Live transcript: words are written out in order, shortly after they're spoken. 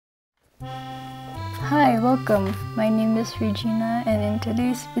Hi, welcome. My name is Regina, and in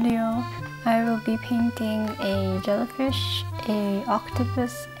today's video I will be painting a jellyfish, a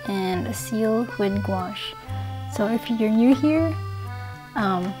octopus, and a seal with gouache. So if you're new here,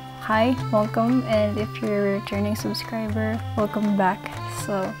 hi, welcome, and if you're a returning subscriber, welcome back.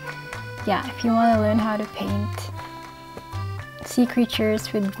 So yeah, if you want to learn how to paint sea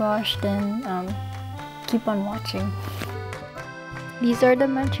creatures with gouache, then keep on watching. These are the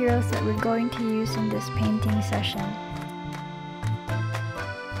materials that we're going to use in this painting session.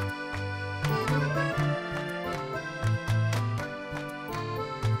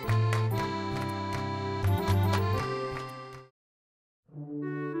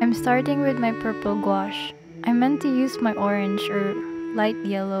 I'm starting with my purple gouache. I meant to use my orange or light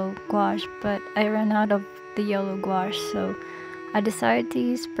yellow gouache, but I ran out of the yellow gouache, so I decided to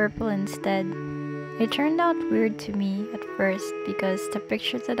use purple instead. It turned out weird to me at first because the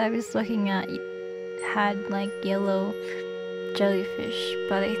pictures that I was looking at had like yellow jellyfish,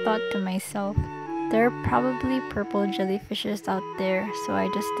 but I thought to myself, there are probably purple jellyfishes out there, so I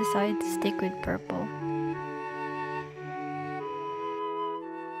just decided to stick with purple.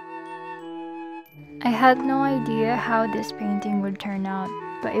 I had no idea how this painting would turn out,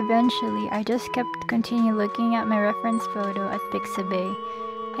 but eventually I just kept continuing looking at my reference photo at Pixabay,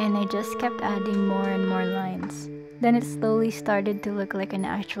 and I just kept adding more and more lines. Then it slowly started to look like an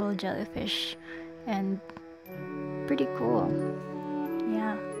actual jellyfish, and pretty cool.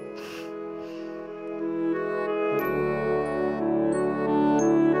 Yeah.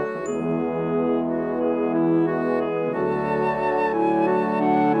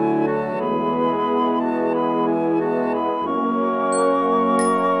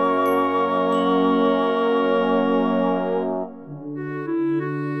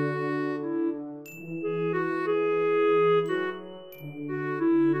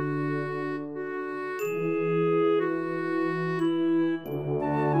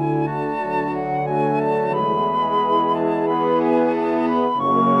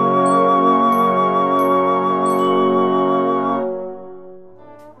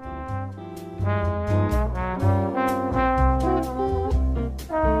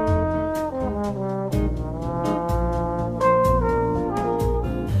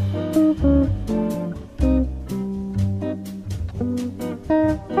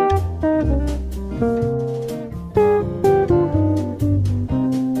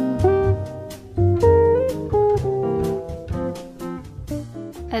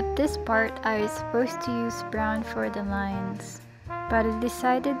 At this part, I was supposed to use brown for the lines, but I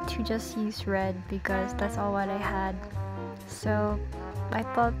decided to just use red because that's all what I had. So I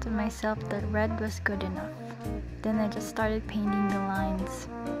thought to myself that red was good enough. Then I just started painting the lines.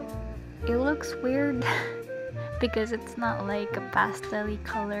 It looks weird because it's not like a pastel-y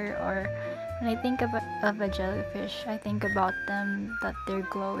color, or when I think of a jellyfish, I think about them that they're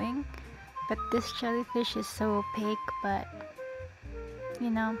glowing. But this jellyfish is so opaque, but you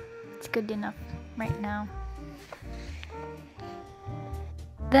know, it's good enough right now.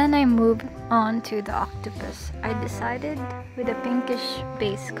 Then I moved on to the octopus. I decided with a pinkish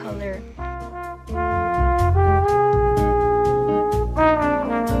base color.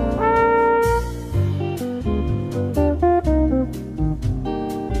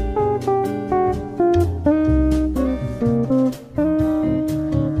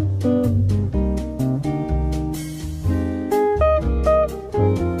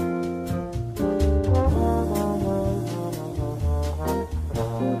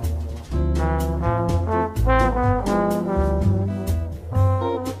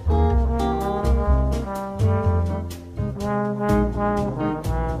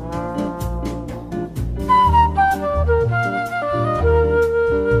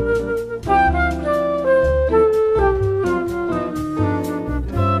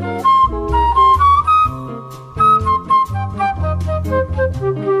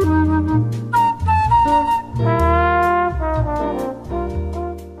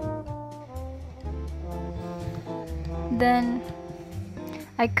 Then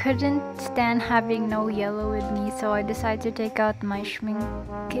I couldn't stand having no yellow with me, so I decided to take out my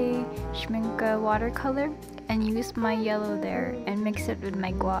Schminke watercolor and use my yellow there and mix it with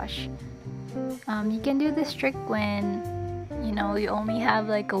my gouache. You can do this trick when you only have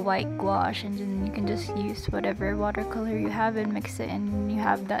like a white gouache, and then you can just use whatever watercolor you have and mix it, and you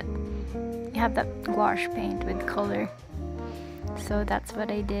have that gouache paint with color. So that's what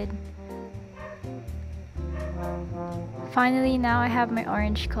I did. Finally, now I have my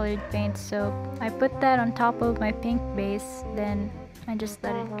orange colored paint, so I put that on top of my pink base, then I just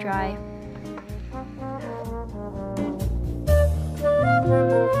let it dry.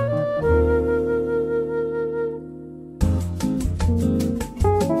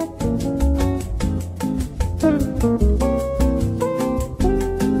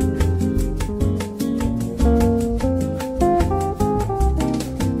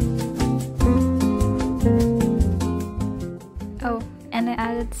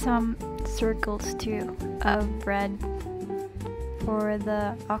 some circles too of red for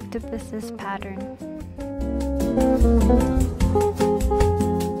the octopus's pattern.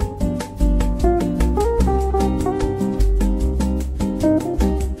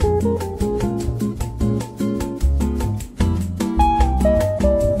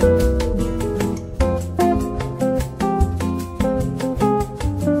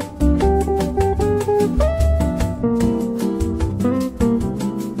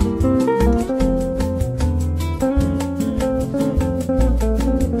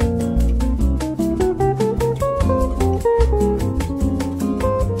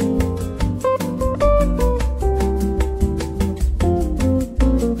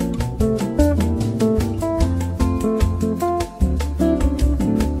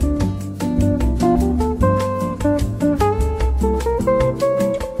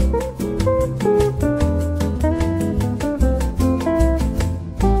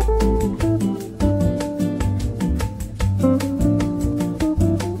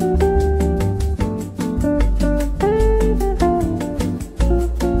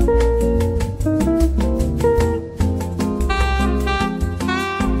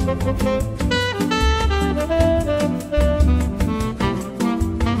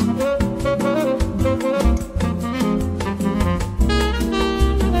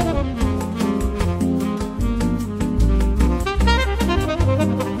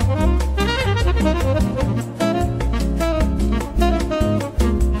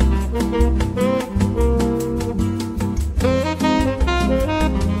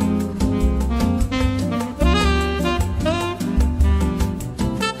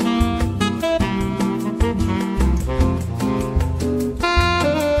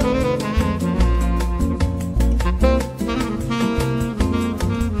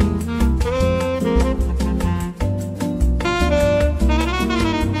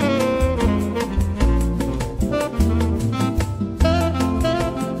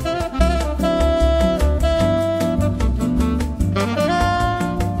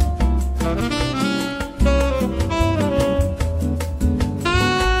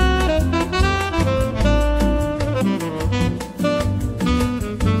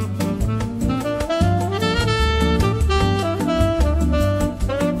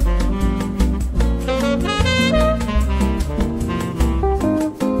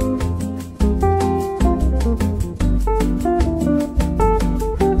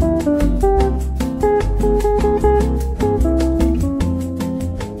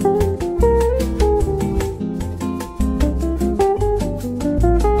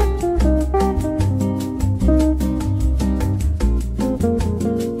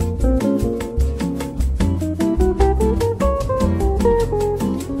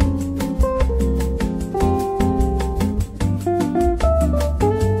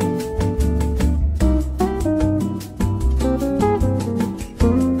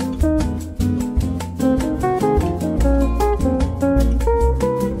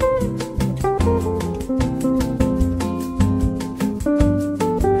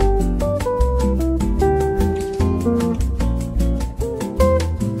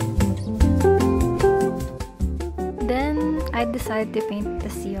 I decided to paint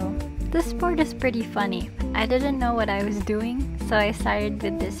the seal. This board is pretty funny. I didn't know what I was doing, so I started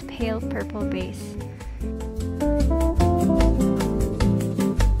with this pale purple base.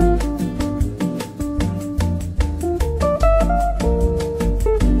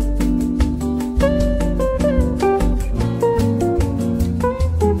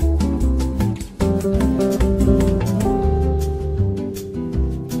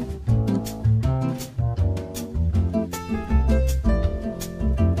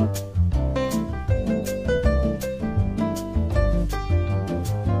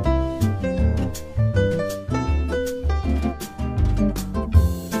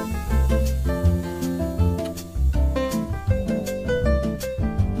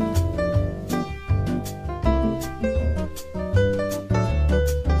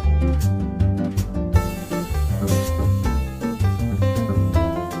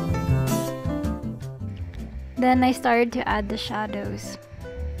 Then I started to add the shadows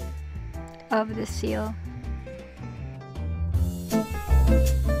of the seal.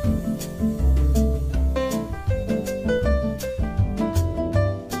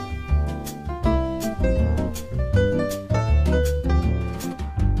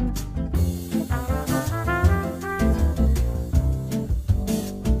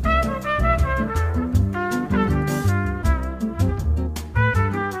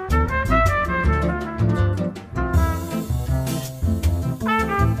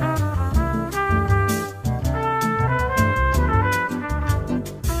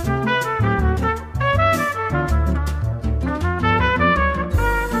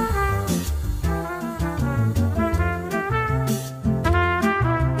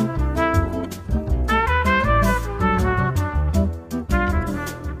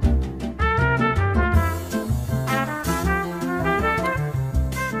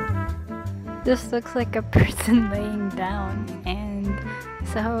 this looks like a person laying down, and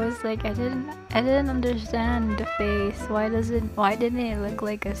so I was like, I didn't understand the face. Why didn't it look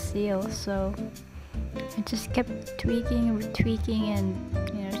like a seal? So I just kept tweaking, retweaking,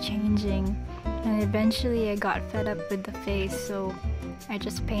 and changing, and eventually I got fed up with the face, so I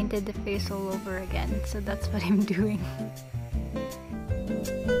just painted the face all over again. So that's what I'm doing.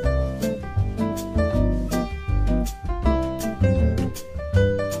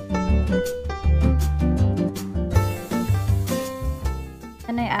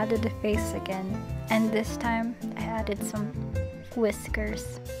 And I added the face again, and this time I added some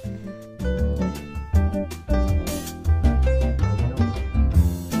whiskers.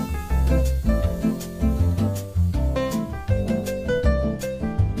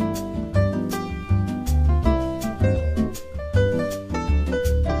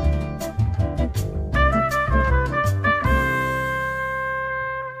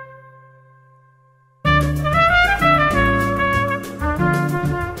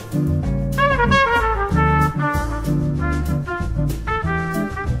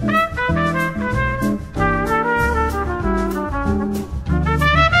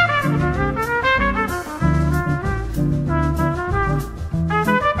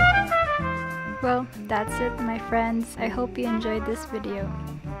 Well, that's it, my friends. I hope you enjoyed this video.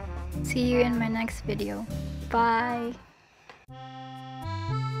 See you in my next video. Bye!